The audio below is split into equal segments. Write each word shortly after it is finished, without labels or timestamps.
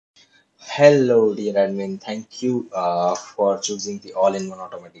Hello, dear admin. Thank you for choosing the all-in-one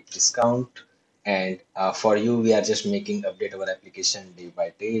automatic discount. And for you, we are just making update our application day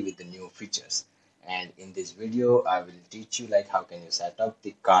by day with the new features. And in this video, I will teach you like how can you set up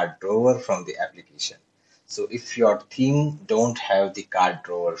the card drawer from the application. So if your theme don't have the card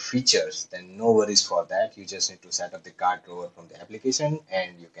drawer features, then no worries for that. You just need to set up the card drawer from the application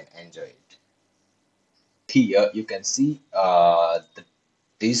and you can enjoy it. Here you can see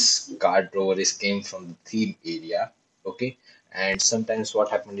this card drawer is came from the theme area. Okay, and sometimes what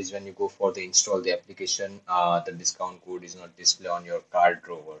happened is when you go for the install the application, the discount code is not display on your card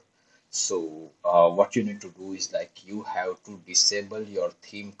drawer. So what you need to do is like you have to disable your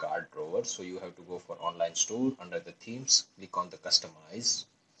theme card drawer. So you have to go for online store under the themes, click on the customize.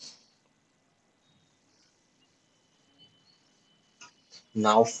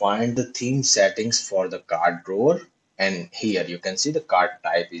 Now find the theme settings for the card drawer, and here you can see the card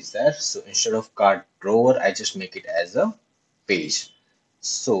type is there. So instead of card drawer, I just make it as a page.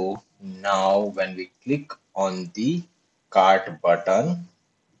 So now when we click on the cart button,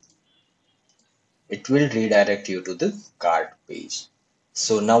 it will redirect you to the cart page.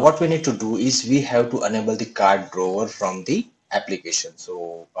 So now what we need to do is we have to enable the cart drawer from the application.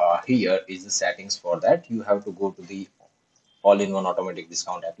 So here is the settings for that. You have to go to the all-in-one automatic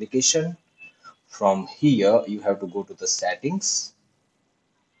discount application. From here, you have to go to the settings,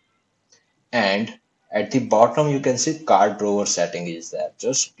 and at the bottom, you can see card drawer setting is there.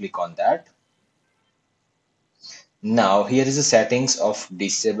 Just click on that. Now, here is the settings of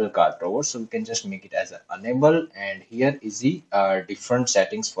disable card drawer. So we can just make it as an enable, and here is the different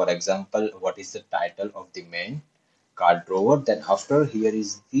settings. For example, what is the title of the main card drawer? Then after here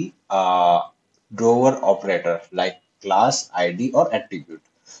is the drawer operator like class, ID, or attribute.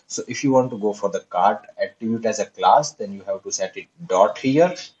 So if you want to go for the card attribute as a class, then you have to set it dot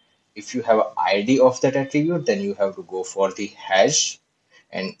here. If you have an ID of that attribute, then you have to go for the hash.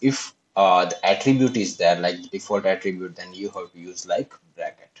 And if the attribute is there, like the default attribute, then you have to use like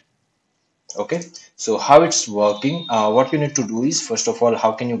bracket. Okay, so how it's working, what you need to do is first of all,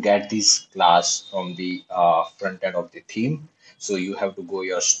 how can you get this class from the front end of the theme? So you have to go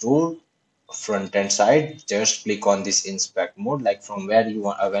your store front end side, just click on this inspect mode, like from where you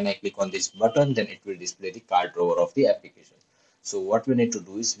want. When I click on this button, then it will display the card drawer of the application. So what we need to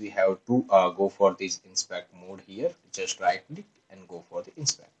do is we have to go for this inspect mode here, just right click and go for the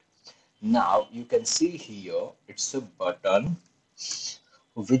inspect. Now you can see here it's a button.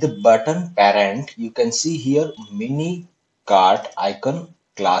 With the button parent, you can see here mini cart icon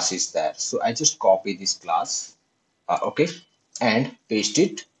class is there. So I just copy this class, okay, and paste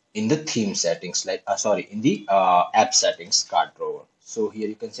it in the theme settings, like sorry, in the app settings cart drawer. So here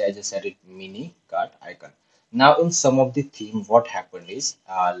you can see I just set it mini cart icon. Now in some of the theme, what happened is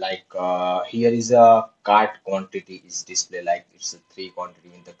here is a cart quantity is display, like it's a 3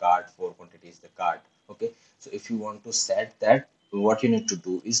 quantity in the cart, 4 quantity is the cart. Okay, so if you want to set that, what you need to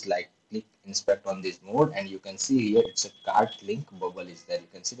do is like click inspect on this mode, and you can see here it's a cart link bubble is there. You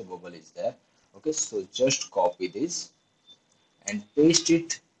can see the bubble is there. Okay, so just copy this and paste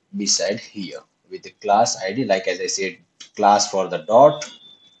it beside here with the class ID, like as I said, class for the dot,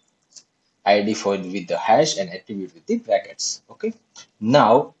 ID for with the hash, and attribute with the brackets. Okay,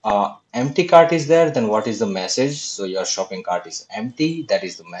 now empty cart is there, then what is the message? So your shopping cart is empty, that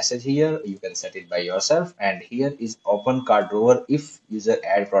is the message here. You can set it by yourself. And here is open cart drawer if user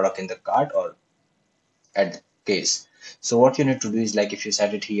add product in the cart or add case. So what you need to do is like if you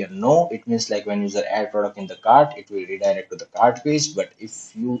set it here no, it means like when user add product in the cart, it will redirect to the cart page. But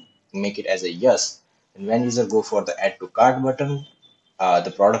if you make it as a yes, then when user go for the add to cart button,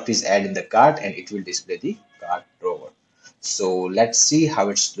 the product is add in the cart and it will display the cart drawer. So let's see how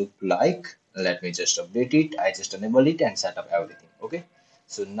it's look like. Let me just update it. I just enable it and set up everything. Okay,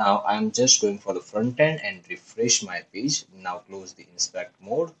 so now I'm just going for the front end and refresh my page. Now close the inspect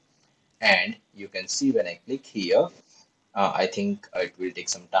mode, and you can see when I click here, I think it will take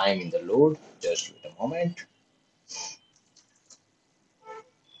some time in the load. Just wait a moment.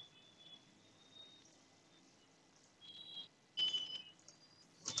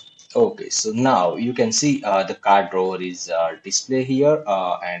 Okay, so now you can see the card drawer is display here,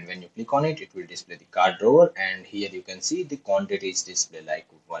 and when you click on it, it will display the card drawer, and here you can see the quantity is display like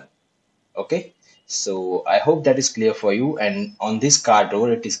 1. Okay, so I hope that is clear for you. And on this card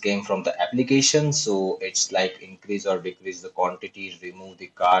drawer, it is came from the application, so it's like increase or decrease the quantities, remove the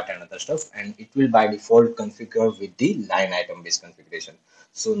cart and other stuff, and it will by default configure with the line item based configuration.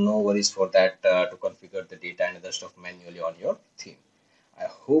 So no worries for that to configure the data and other stuff manually on your theme. I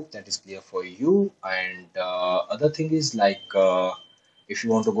hope that is clear for you. And other thing is like if you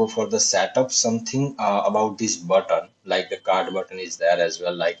want to go for the setup, something about this button, like the card button is there as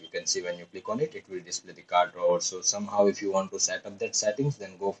well. Like you can see when you click on it, it will display the card drawer. So somehow if you want to set up that settings,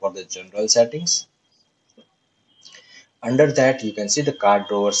 then go for the general settings. Under that, you can see the card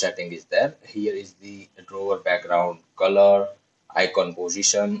drawer setting is there. Here is the drawer background color, icon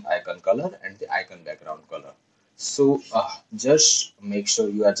position, icon color, and the icon background color. So just make sure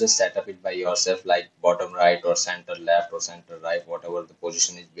you are just set up it by yourself, like bottom right or center left or center right, whatever the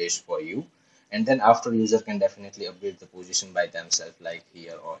position is best for you. And then after, user can definitely update the position by themselves, like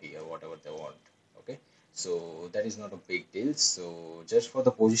here or here, whatever they want. Okay, so that is not a big deal. So just for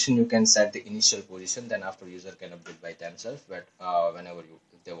the position, you can set the initial position, then after user can update by themselves, but whenever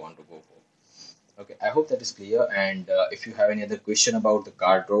they want to go for. Okay, I hope that is clear. And if you have any other question about the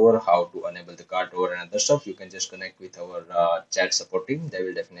card drawer, how to enable the card drawer and other stuff, you can just connect with our chat support team. They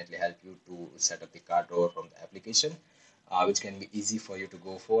will definitely help you to set up the card drawer from the application, which can be easy for you to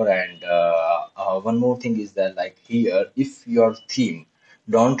go for. And one more thing is that, like here, if your theme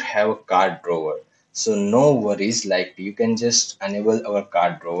don't have a card drawer, so no worries, like you can just enable our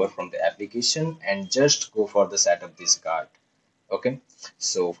card drawer from the application and just go for the setup this card. Okay,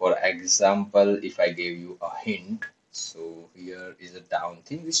 so for example, if I gave you a hint, so here is a down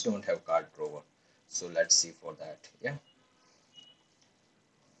theme which don't have card drawer. So let's see for that. Yeah.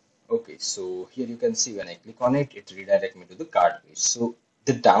 Okay, so here you can see when I click on it, it redirect me to the card page. So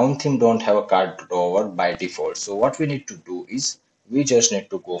the down theme don't have a card drawer by default. So what we need to do is we just need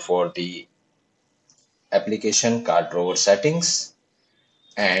to go for the application card drawer settings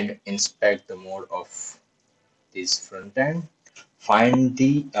and inspect the mode of this front end. Find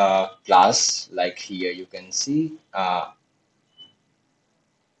the class, like here you can see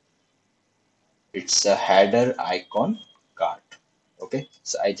it's a header icon card. Okay,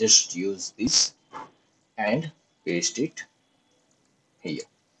 so I just use this and paste it here.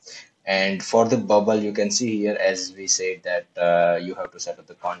 And for the bubble, you can see here, as we said that you have to set up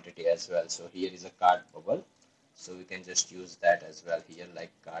the quantity as well. So here is a card bubble, so we can just use that as well here, like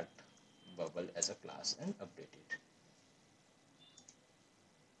card bubble as a class, and update it.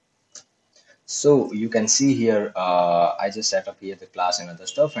 So you can see here, I just set up here the class and other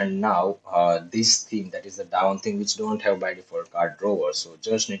stuff, and now this theme, that is the down thing, which don't have by default card drawer. So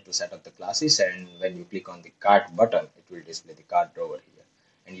just need to set up the classes, and when you click on the cart button, it will display the card drawer here,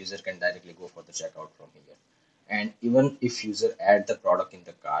 and user can directly go for the checkout from here. And even if user add the product in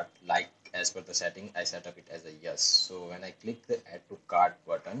the cart, like as per the setting, I set up it as a yes. So when I click the add to cart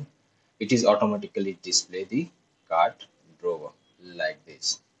button, it is automatically display the cart drawer like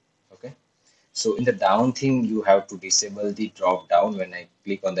this. Okay. So in the down theme, you have to disable the drop down. When I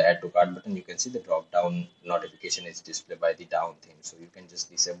click on the add to cart button, you can see the drop down notification is displayed by the down theme. So you can just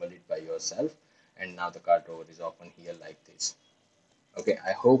disable it by yourself. And now the cart drawer is open here like this. Okay,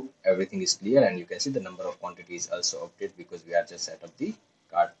 I hope everything is clear, and you can see the number of quantities also update because we are just set up the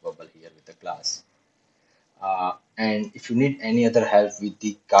cart bubble here with the class. And if you need any other help with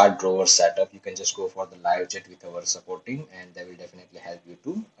the card drawer setup, you can just go for the live chat with our support team, and they will definitely help you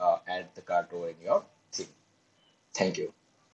to add the card drawer in your theme. Thank you.